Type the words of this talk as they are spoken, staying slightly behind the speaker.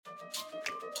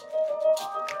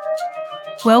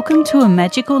Welcome to A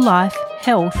Magical Life,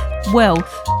 Health,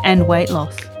 Wealth and Weight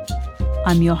Loss.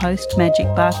 I'm your host, Magic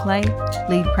Barclay,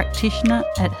 lead practitioner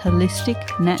at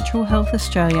Holistic Natural Health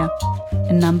Australia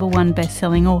and #1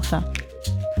 best-selling author.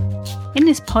 In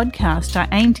this podcast, I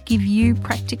aim to give you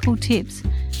practical tips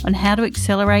on how to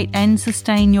accelerate and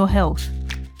sustain your health,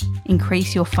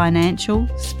 increase your financial,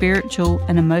 spiritual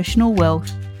and emotional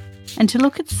wealth, and to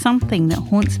look at something that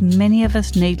haunts many of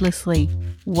us needlessly,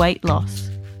 weight loss.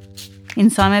 In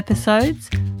some episodes,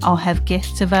 I'll have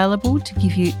guests available to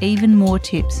give you even more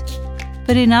tips,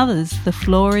 but in others, the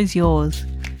floor is yours.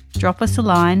 Drop us a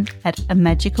line at A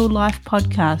Magical Life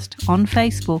Podcast on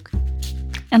Facebook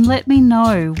and let me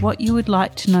know what you would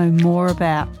like to know more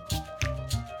about.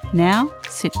 Now,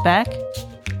 sit back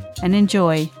and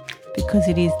enjoy, because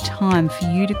it is time for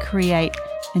you to create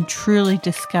and truly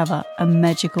discover a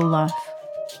magical life.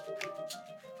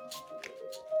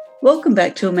 Welcome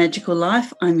back to A Magical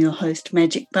Life. I'm your host,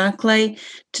 Magic Barclay.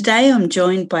 Today I'm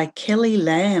joined by Kelly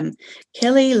Lam.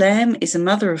 Kelly Lam is a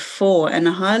mother of 4 and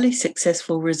a highly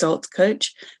successful results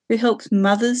coach who helps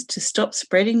mothers to stop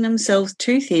spreading themselves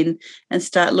too thin and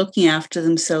start looking after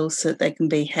themselves so that they can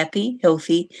be happy,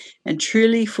 healthy, and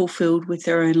truly fulfilled with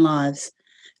their own lives.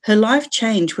 Her life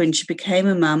changed when she became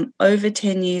a mum over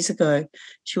 10 years ago.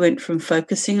 She went from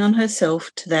focusing on herself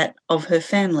to that of her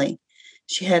family.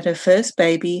 She had her first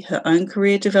baby. Her own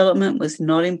career development was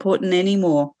not important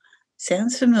anymore.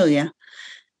 Sounds familiar.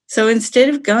 So instead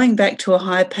of going back to a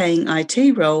high-paying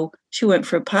IT role, she went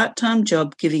for a part-time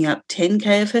job, giving up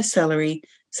 $10,000 of her salary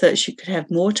so that she could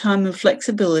have more time and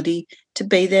flexibility to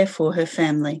be there for her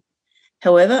family.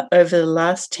 However, over the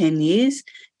last 10 years,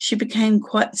 she became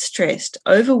quite stressed,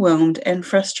 overwhelmed and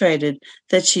frustrated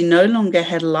that she no longer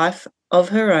had a life of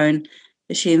her own.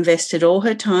 She invested all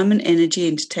her time and energy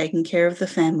into taking care of the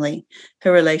family.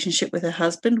 Her relationship with her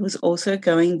husband was also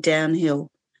going downhill.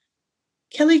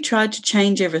 Kelly tried to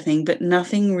change everything, but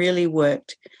nothing really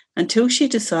worked until she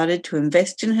decided to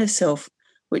invest in herself,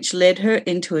 which led her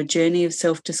into a journey of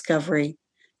self-discovery.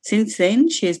 Since then,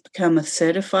 she has become a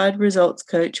certified results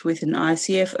coach with an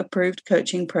ICF-approved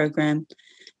coaching program,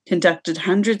 conducted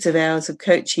hundreds of hours of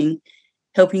coaching,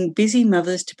 helping busy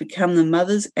mothers to become the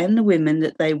mothers and the women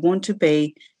that they want to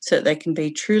be so that they can be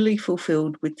truly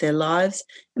fulfilled with their lives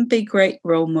and be great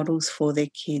role models for their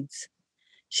kids.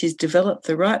 She's developed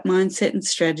the right mindset and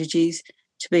strategies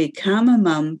to be a calmer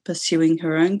mum, pursuing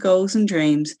her own goals and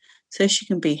dreams so she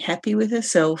can be happy with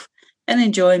herself and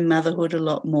enjoy motherhood a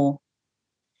lot more.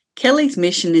 Kelly's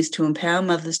mission is to empower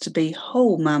mothers to be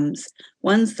whole mums,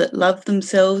 ones that love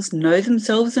themselves, know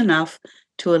themselves enough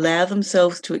to allow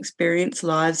themselves to experience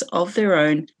lives of their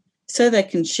own so they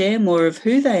can share more of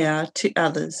who they are to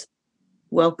others.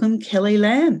 Welcome, Kelly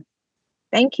Lam.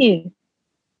 Thank you.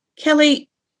 Kelly,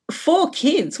 4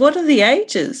 kids. What are the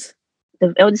ages?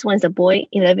 The eldest one is a boy,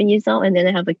 11 years old, and then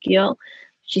I have a girl.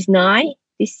 She's 9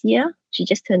 this year. She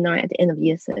just turned 9 at the end of the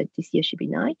year, so this year she'll be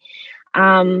 9.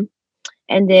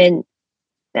 And then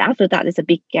after that, there's a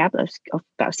big gap of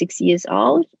about 6 years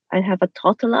old. I have a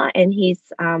toddler, and he's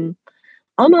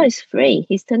almost 3.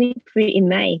 He's turning 3 in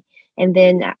May. And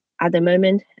then at the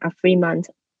moment, a 3-month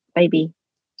baby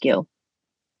girl.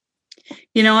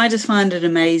 You know, I just find it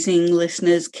amazing,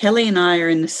 listeners. Kelly and I are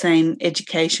in the same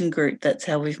education group. That's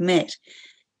how we've met.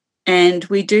 And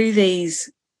we do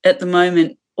these, at the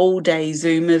moment, all-day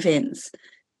Zoom events.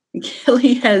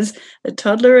 Kelly has a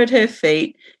toddler at her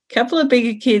feet, a couple of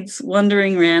bigger kids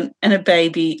wandering around, and a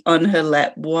baby on her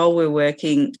lap while we're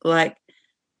working. Like,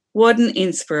 what an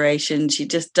inspiration. She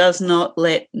just does not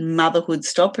let motherhood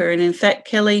stop her. And in fact,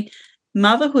 Kelly,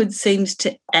 motherhood seems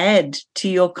to add to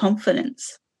your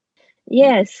confidence.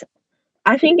 Yes,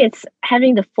 I think it's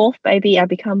having the 4th baby, I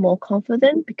become more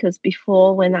confident, because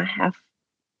before, when I have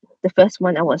the first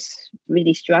one, I was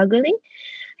really struggling.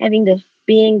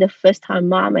 Being the first time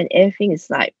mom, and everything is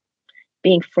like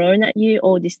being thrown at you,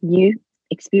 all this new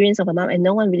experience of a mom, and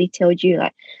no one really tells you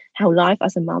like how life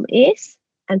as a mom is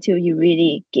until you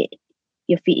really get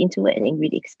your feet into it and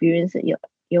really experience it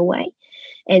your way.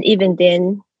 And even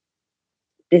then,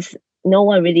 there's no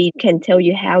one really can tell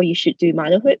you how you should do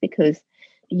motherhood, because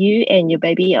you and your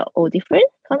baby are all different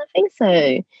kind of thing.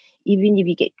 So even if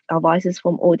you get advices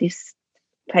from all these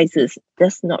places,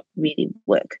 does not really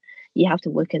work. You have to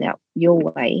work it out your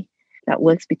way that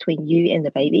works between you and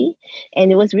the baby.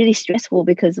 And it was really stressful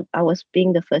because I was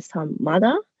being the first time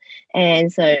mother.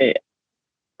 And so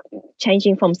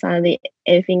changing from suddenly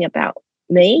everything about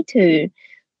me to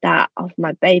that of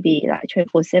my baby, like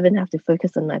 24/7, have to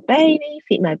focus on my baby,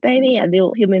 feed my baby, a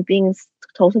little human beings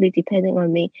totally depending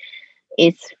on me.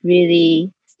 It's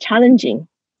really challenging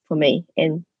for me,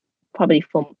 and probably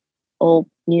for all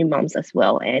new moms as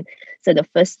well. And so the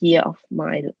first year of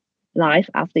my life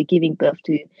after giving birth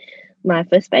to my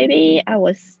first baby, I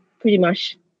was pretty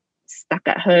much stuck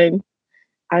at home.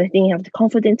 I didn't have the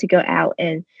confidence to go out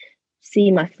and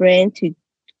see my friend to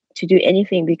do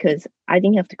anything because I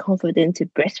didn't have the confidence to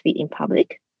breastfeed in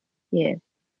public. Yeah.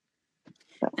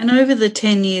 And over the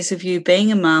 10 years of you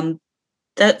being a mum,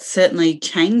 that's certainly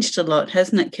changed a lot,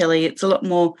 hasn't it, Kelly? It's a lot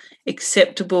more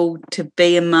acceptable to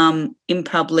be a mum in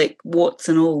public, warts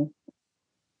and all.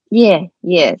 Yeah,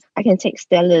 yes. I can take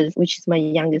Stella's, which is my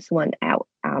youngest one, out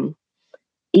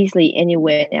easily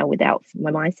anywhere now without my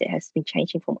mindset has been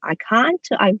changing from I can't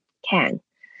to I can.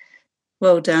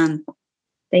 Well done.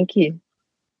 Thank you.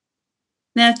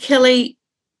 Now, Kelly,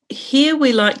 here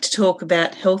we like to talk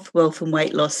about health, wealth and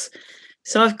weight loss.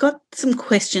 So I've got some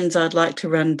questions I'd like to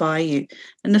run by you.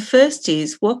 And the first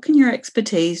is, what can your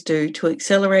expertise do to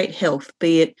accelerate health,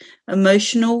 be it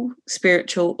emotional,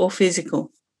 spiritual or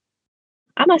physical?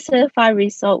 I'm a certified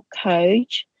result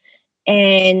coach,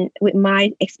 and with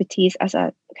my expertise as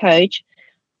a coach,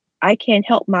 I can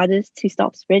help mothers to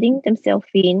stop spreading themselves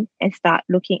thin and start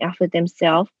looking after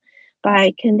themselves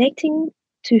by connecting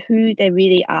to who they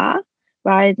really are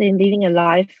rather than living a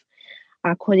life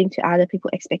according to other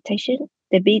people's expectation.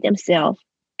 They be themselves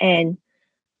and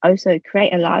also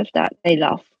create a life that they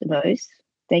love the most.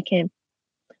 They can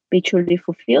be truly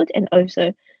fulfilled and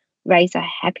also raise a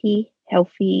happy,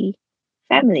 healthy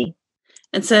family.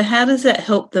 And so how does that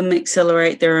help them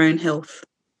accelerate their own health?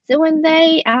 So when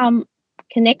they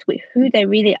connect with who they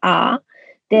really are,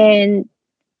 then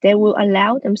they will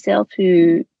allow themselves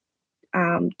to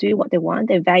do what they want.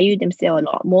 They value themselves a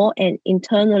lot more, and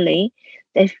internally,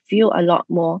 they feel a lot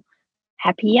more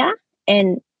happier.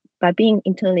 And by being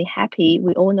internally happy,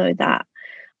 we all know that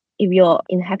if you're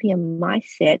in a happier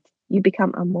mindset, you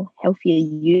become a more healthier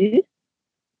you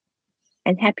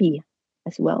and happy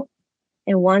as well.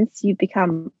 And once you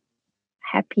become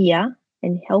happier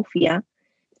and healthier,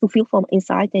 fulfilled from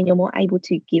inside, then you're more able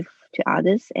to give to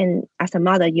others. And as a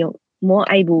mother, you're more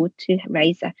able to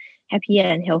raise a happier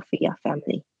and healthier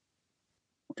family.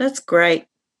 That's great.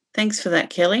 Thanks for that,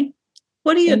 Kelly.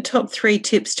 What are your top 3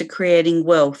 tips to creating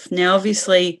wealth? Now,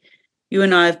 obviously, you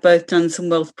and I have both done some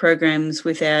wealth programs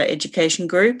with our education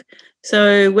group.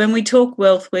 So when we talk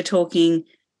wealth, we're talking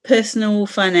personal,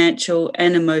 financial,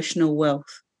 and emotional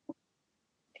wealth.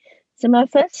 So my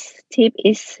first tip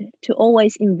is to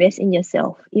always invest in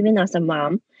yourself. Even as a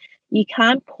mom, you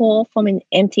can't pour from an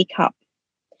empty cup.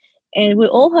 And we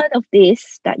all heard of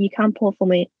this, that you can't pour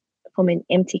from an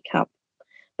empty cup.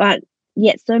 But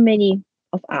yet so many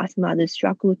of us mothers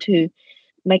struggle to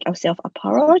make ourselves a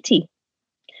priority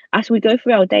as we go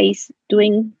through our days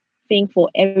doing things for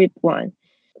everyone,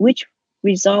 which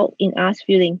result in us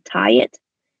feeling tired,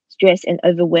 stressed, and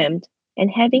overwhelmed, and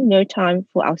having no time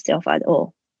for ourselves at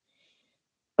all.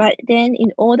 But then,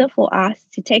 in order for us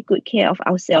to take good care of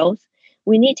ourselves,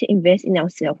 we need to invest in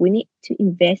ourselves. We need to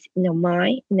invest in our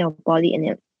mind, in our body,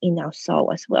 and in our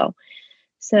soul as well.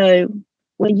 So,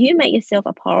 when you make yourself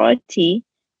a priority,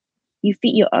 you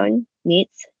fit your own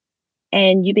needs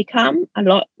and you become a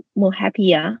lot more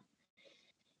happier.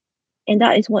 And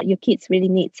that is what your kids really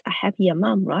need, a happier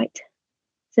mom, right?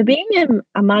 So being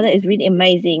a mother is really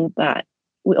amazing, but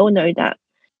we all know that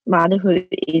motherhood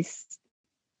is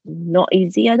not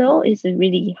easy at all. It's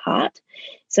really hard.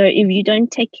 So if you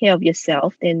don't take care of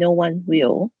yourself, then no one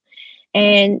will.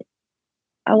 And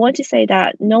I want to say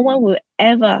that no one will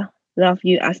ever love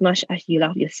you as much as you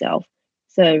love yourself.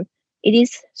 So it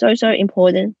is so, so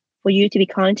important for you to be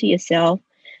kind to yourself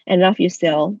and love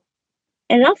yourself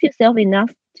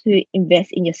enough to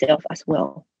invest in yourself as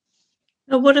well.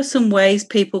 Now, what are some ways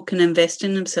people can invest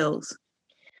in themselves?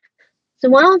 So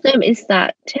one of them is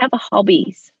that to have a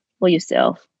hobbies for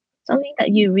yourself, something that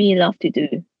you really love to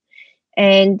do.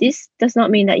 And this does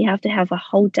not mean that you have to have a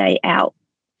whole day out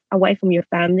away from your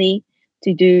family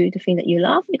to do the thing that you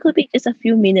love. It could be just a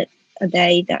few minutes a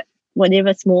day, that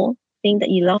whatever small thing that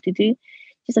you love to do,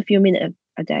 just a few minutes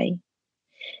a day.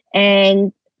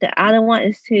 And the other one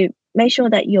is to make sure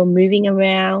that you're moving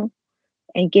around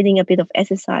and getting a bit of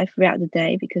exercise throughout the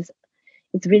day, because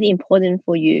it's really important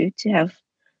for you to have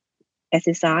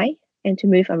exercise and to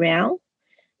move around.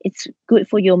 It's good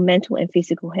for your mental and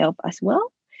physical health as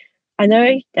well. I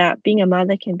know that being a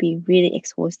mother can be really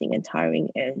exhausting and tiring,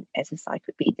 and exercise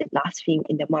could be the last thing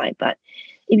in the mind. But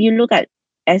if you look at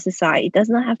exercise, it does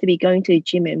not have to be going to the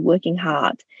gym and working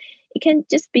hard. It can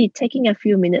just be taking a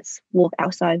few minutes walk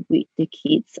outside with the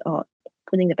kids, or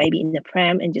putting the baby in the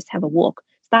pram and just have a walk.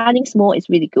 Starting small is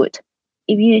really good.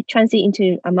 If you transit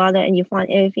into a mother and you find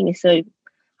everything is so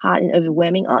hard and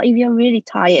overwhelming, or if you're really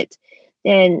tired,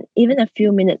 then even a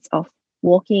few minutes of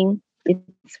walking is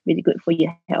really good for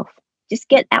your health. Just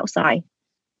get outside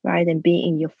rather than being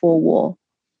in your four wall.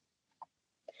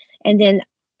 And then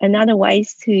another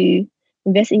ways to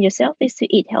invest in yourself is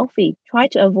to eat healthy. Try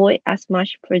to avoid as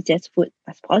much processed food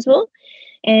as possible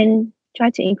and try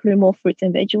to include more fruits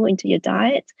and vegetables into your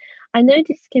diet. I know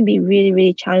this can be really,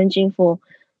 really challenging for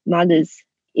mothers,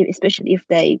 especially if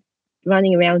they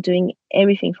running around doing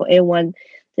everything for everyone.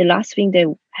 The last thing they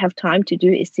have time to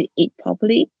do is to eat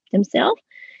properly themselves.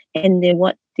 And then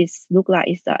what this look like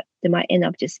is that they might end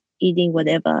up just eating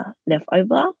whatever left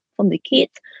over from the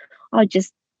kids or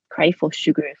just crave for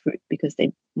sugar and fruit because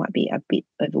they might be a bit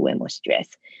overwhelmed or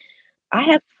stressed. I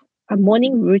have a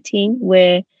morning routine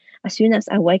where as soon as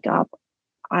I wake up,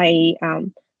 I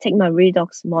take my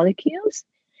redox molecules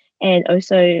and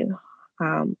also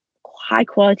high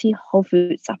quality whole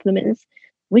food supplements,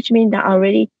 which means that I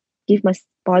already give my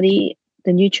body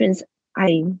the nutrients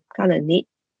I kind of need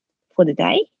for the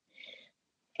day.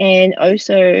 And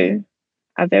also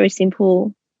a very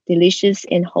simple, delicious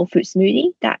and whole food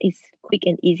smoothie that is quick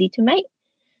and easy to make.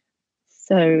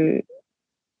 So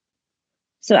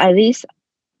at least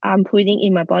I'm putting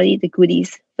in my body the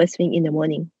goodies first thing in the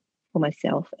morning for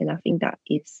myself. And I think that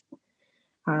is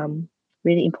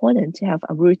really important to have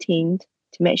a routine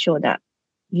to make sure that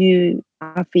you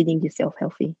are feeding yourself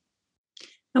healthy.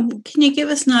 Can you give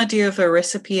us an idea of a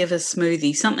recipe of a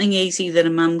smoothie, something easy that a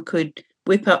mum could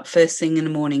whip up first thing in the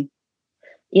morning?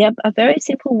 Yep, a very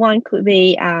simple one could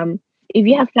be if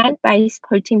you have plant-based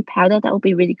protein powder, that would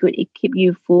be really good. It keep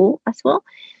you full as well.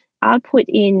 I'll put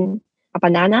in a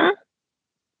banana,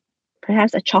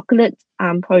 perhaps a chocolate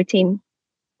protein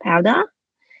powder,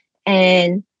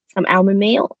 and some almond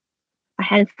meal, a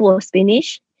handful of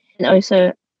spinach, and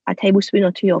also a tablespoon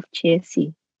or two of chia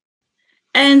seed.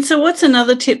 And so what's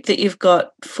another tip that you've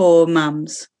got for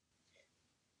mums?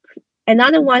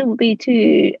 Another one would be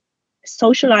to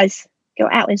socialize, go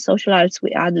out and socialize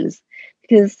with others.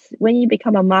 Because when you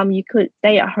become a mom, you could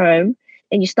stay at home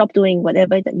and you stop doing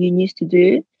whatever that you used to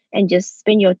do and just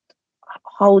spend your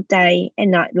whole day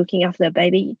and night looking after the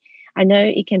baby. I know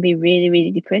it can be really,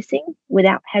 really depressing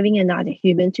without having another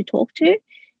human to talk to.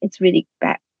 It's really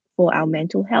bad for our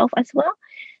mental health as well.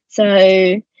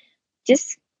 So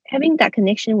just having that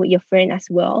connection with your friend as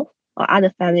well or other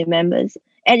family members.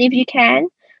 And if you can,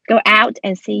 go out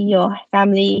and see your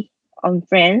family and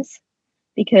friends,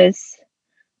 because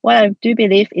what I do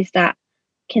believe is that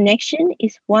connection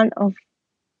is one of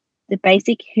the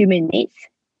basic human needs.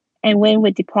 And when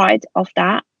we're deprived of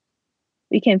that,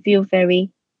 we can feel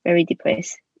very, very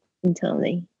depressed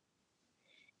internally.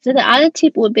 So the other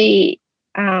tip would be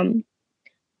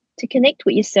to connect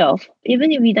with yourself.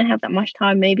 Even if you don't have that much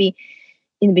time, maybe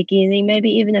in the beginning, maybe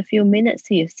even a few minutes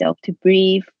to yourself to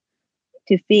breathe,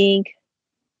 to think,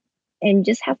 and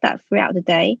just have that throughout the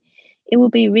day. It will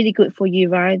be really good for you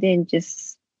rather than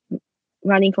just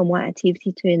running from one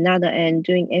activity to another and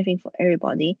doing everything for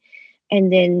everybody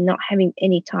and then not having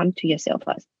any time to yourself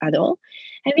at all.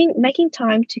 Making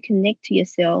time to connect to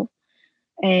yourself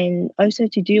and also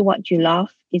to do what you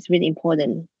love is really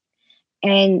important.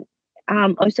 And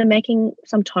also making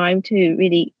some time to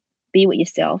really be with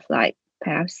yourself, like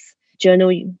perhaps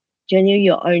journal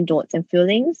your own thoughts and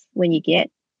feelings when you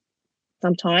get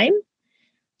some time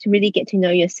to really get to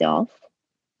know yourself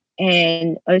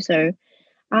and also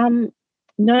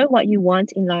know what you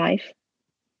want in life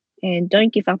and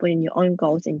don't give up on your own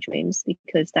goals and dreams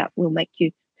because that will make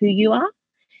you who you are.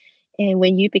 And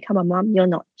when you become a mom, you're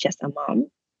not just a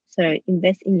mom. So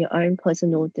invest in your own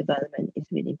personal development is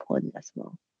really important as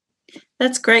well.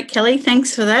 That's great, Kelly.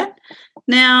 Thanks for that.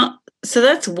 Now, so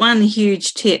that's one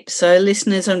huge tip. So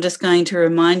listeners, I'm just going to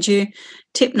remind you,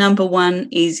 tip number 1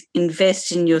 is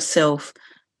invest in yourself.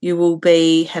 You will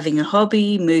be having a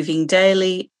hobby, moving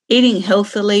daily, eating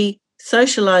healthily,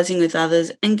 socializing with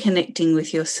others, and connecting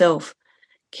with yourself.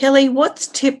 Kelly, what's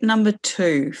tip number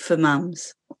 2 for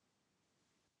mums?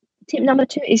 Tip number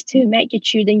 2 is to make your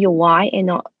children your why and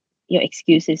not your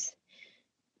excuses.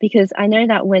 Because I know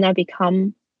that when I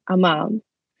become a mom,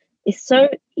 it's so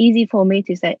easy for me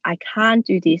to say, I can't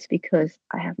do this because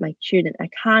I have my children. I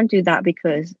can't do that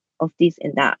because of this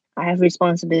and that. I have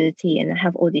responsibility and I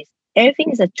have all this.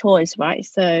 Everything is a choice, right?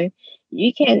 So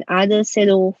you can either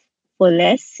settle for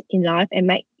less in life and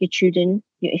make your children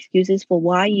your excuses for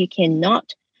why you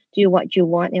cannot do what you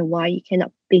want and why you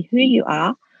cannot be who you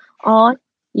are, or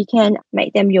you can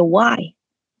make them your why.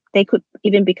 They could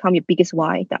even become your biggest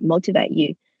why that motivate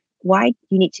you. Why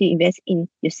you need to invest in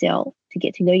yourself to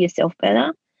get to know yourself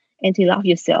better and to love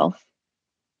yourself.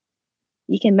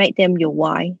 You can make them your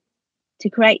why to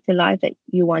create the life that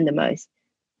you want the most.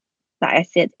 like I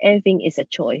said, everything is a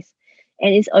choice,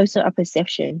 and it's also a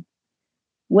perception.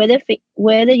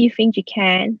 Whether you think you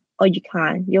can or you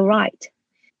can't, you're right.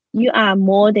 You are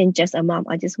more than just a mom.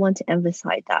 I just want to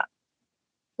emphasize that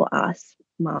for us,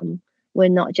 mom, we're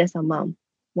not just a mom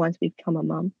once we become a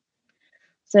mom.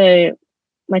 So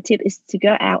my tip is to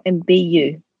go out and be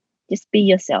you. Just be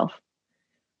yourself.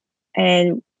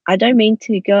 And I don't mean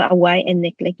to go away and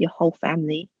neglect your whole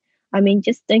family. I mean,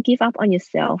 just don't give up on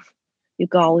yourself, your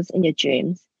goals, and your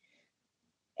dreams.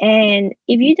 And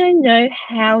if you don't know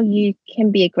how you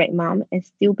can be a great mom and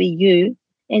still be you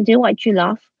and do what you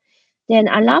love, then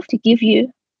I love to give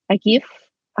you a gift,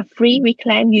 a free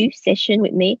Reclaim You session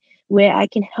with me where I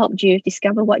can help you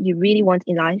discover what you really want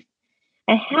in life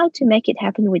and how to make it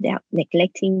happen without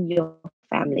neglecting your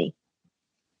family.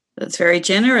 That's very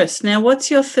generous. Now,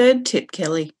 what's your third tip,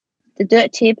 Kelly? The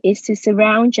third tip is to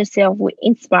surround yourself with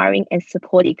inspiring and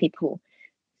supportive people.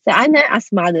 So I know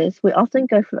as mothers, we often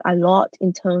go through a lot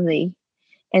internally,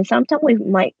 and sometimes we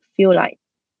might feel like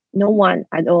no one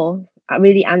at all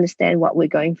really understand what we're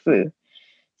going through.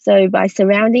 So by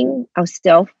surrounding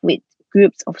ourselves with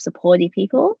groups of supportive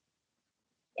people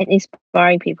and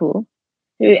inspiring people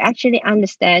who actually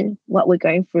understand what we're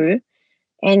going through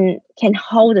and can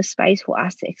hold the space for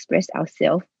us to express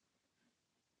ourselves,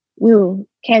 will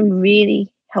can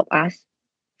really help us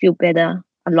feel better,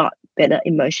 a lot better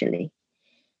emotionally.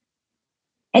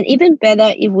 And even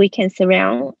better if we can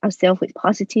surround ourselves with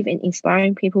positive and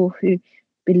inspiring people who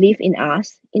believe in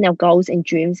us, in our goals and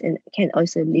dreams, and can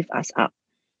also lift us up.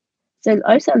 So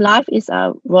also life is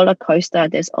a roller coaster.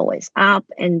 There's always up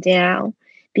and down.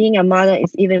 Being a mother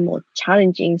is even more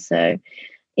challenging. So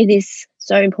it is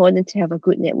so important to have a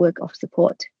good network of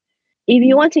support. If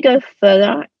you want to go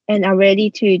further and are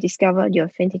ready to discover your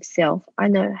authentic self, I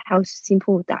know how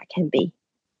simple that can be.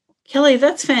 Kelly,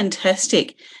 that's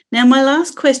fantastic. Now, my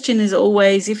last question is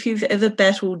always, if you've ever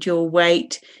battled your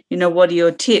weight, what are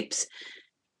your tips?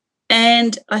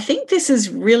 And I think this is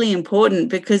really important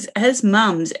because as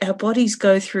mums, our bodies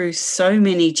go through so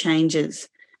many changes.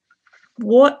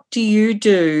 What do you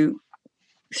do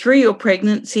through your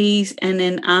pregnancies and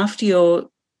then after your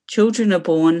children are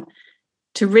born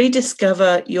to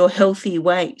rediscover your healthy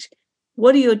weight?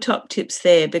 What are your top tips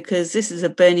there? Because this is a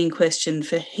burning question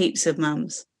for heaps of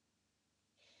mums.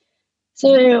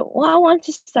 So what I want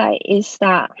to say is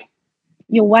that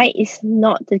your weight is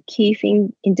not the key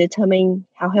thing in determining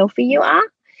how healthy you are.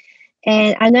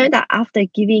 And I know that after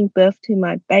giving birth to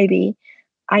my baby,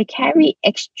 I carry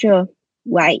extra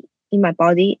weight in my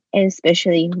body and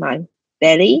especially my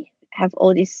belly, have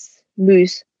all this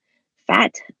loose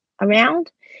fat around.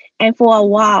 And for a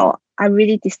while, I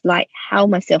really disliked how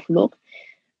myself looked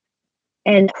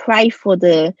and crave for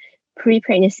the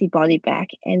pre-pregnancy body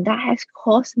back. And that has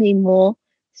caused me more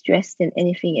stress than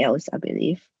anything else, I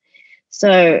believe.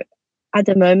 So at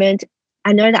the moment,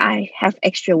 I know that I have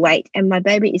extra weight and my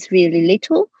baby is really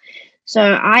little. So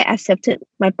I accepted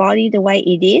my body the way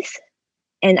it is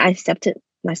and I accepted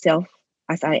myself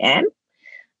as I am.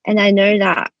 And I know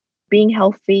that being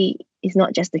healthy is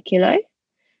not just a kilo.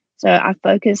 So I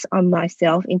focus on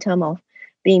myself in terms of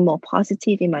being more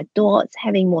positive in my thoughts,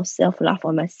 having more self love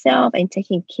for myself, and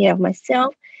taking care of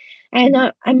myself. And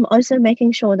I'm also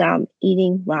making sure that I'm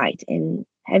eating right and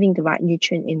having the right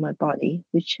nutrient in my body,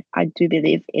 which I do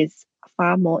believe is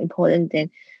far more important than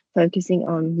focusing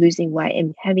on losing weight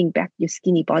and having back your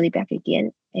skinny body back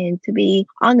again. And to be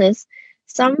honest,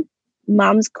 some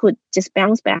moms could just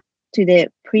bounce back to their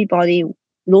pre-body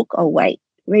look or weight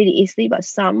really easily, but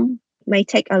some may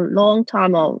take a long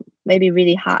time or maybe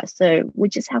really hard. So we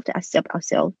just have to accept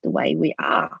ourselves the way we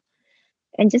are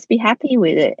and just be happy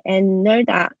with it and know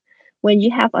that when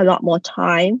you have a lot more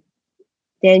time,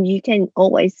 then you can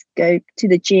always go to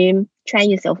the gym, train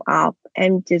yourself up,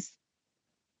 and just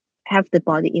have the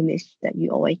body image that you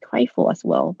always crave for as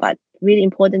well. But really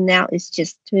important now is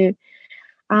just to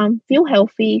feel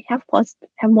healthy, have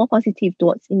more positive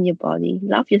thoughts in your body,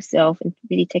 love yourself, and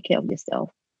really take care of yourself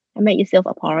and make yourself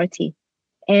a priority.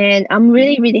 And I'm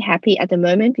really, really happy at the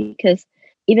moment because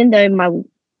even though my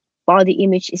body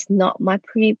image is not my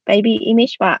pre-baby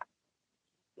image, but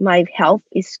my health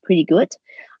is pretty good.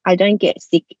 I don't get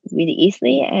sick really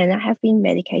easily, and I have been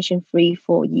medication free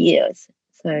for years.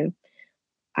 So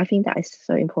I think that is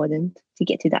so important to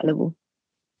get to that level.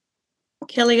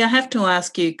 Kelly, I have to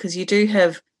ask you, because you do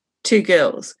have two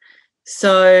girls.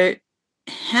 So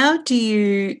how do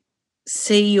you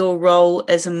see your role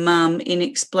as a mum in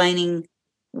explaining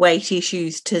weight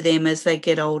issues to them as they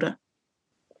get older?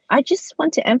 I just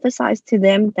want to emphasize to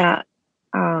them that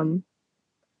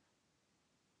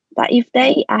that if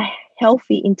they are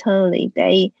healthy internally,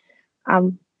 they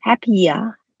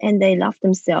happier, and they love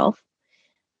themselves,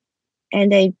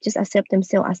 and they just accept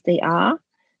themselves as they are,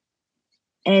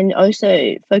 and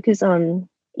also focus on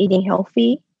eating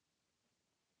healthy,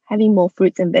 having more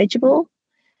fruits and vegetables,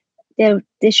 there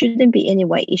shouldn't be any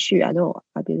weight issue at all,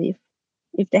 I believe.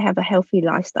 If they have a healthy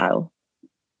lifestyle,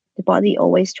 the body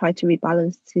always try to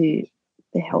rebalance to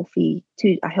a healthy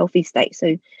state.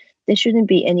 So there shouldn't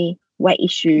be any weight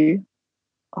issue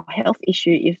or health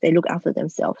issue if they look after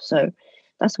themselves. So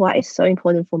that's why it's so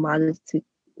important for mothers to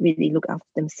really look after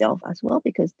themselves as well,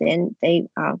 because then they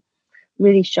are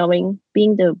really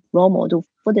being the role model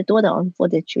for the daughter and for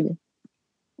their children.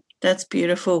 That's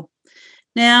beautiful.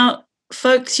 Now,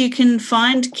 folks, you can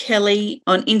find Kelly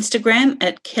on Instagram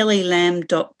at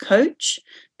kellylam.coach.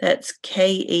 That's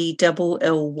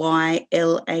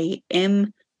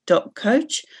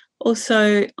KELLYLAM.coach.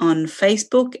 Also on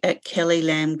Facebook at Kelly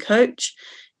Lam Coach.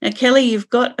 Now, Kelly, you've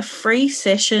got a free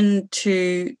session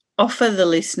to offer the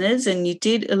listeners, and you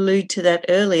did allude to that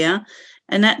earlier,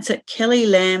 and that's at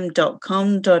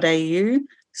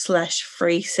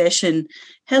kellylam.com.au/free session.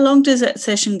 How long does that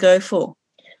session go for?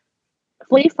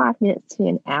 45 minutes to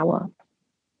an hour,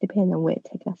 depending on where it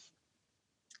takes us.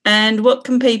 And what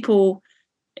can people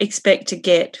expect to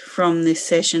get from this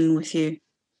session with you?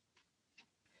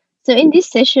 So in this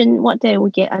session, what they will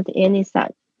get at the end is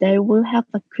that they will have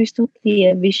a crystal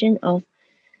clear vision of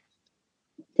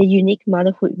the unique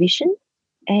motherhood vision,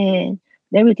 and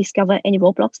they will discover any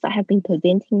roadblocks that have been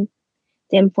preventing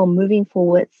them from moving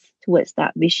forwards towards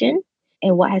that vision,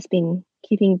 and what has been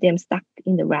keeping them stuck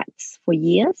in the ruts for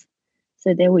years.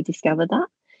 So they will discover that,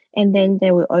 and then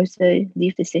they will also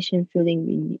leave the session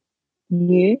feeling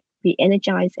renewed,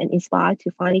 re-energized, and inspired to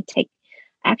finally take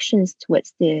actions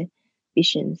towards their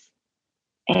visions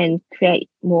and create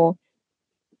more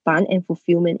fun and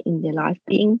fulfillment in their life,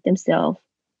 being themselves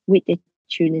with their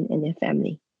children and their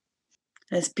family.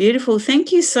 That's beautiful.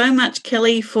 Thank you so much,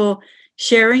 Kelly, for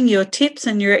sharing your tips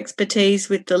and your expertise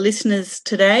with the listeners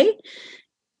today.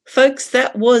 Folks,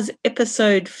 that was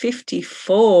episode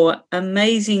 54,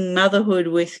 Amazing Motherhood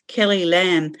with Kelly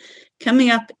Lam. Coming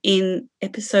up in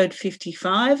episode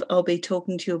 55, I'll be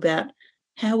talking to you about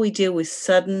how we deal with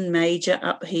sudden major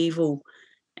upheaval.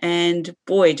 And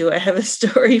boy, do I have a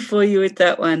story for you with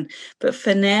that one. But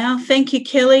for now, thank you,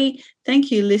 Kelly. Thank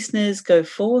you, listeners. Go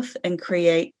forth and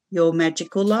create your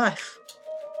magical life.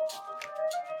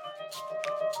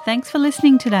 Thanks for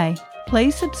listening today.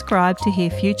 Please subscribe to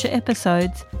hear future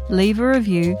episodes, leave a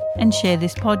review, and share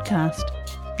this podcast.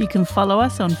 You can follow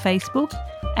us on Facebook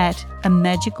at A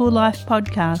Magical Life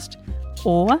Podcast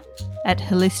or at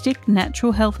Holistic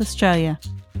Natural Health Australia.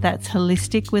 That's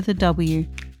holistic with a W.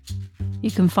 You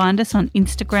can find us on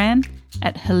Instagram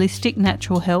at Holistic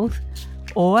Natural Health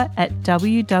or at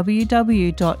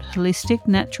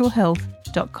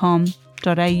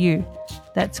www.holisticnaturalhealth.com.au.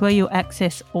 That's where you'll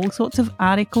access all sorts of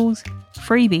articles,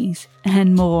 freebies,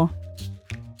 and more.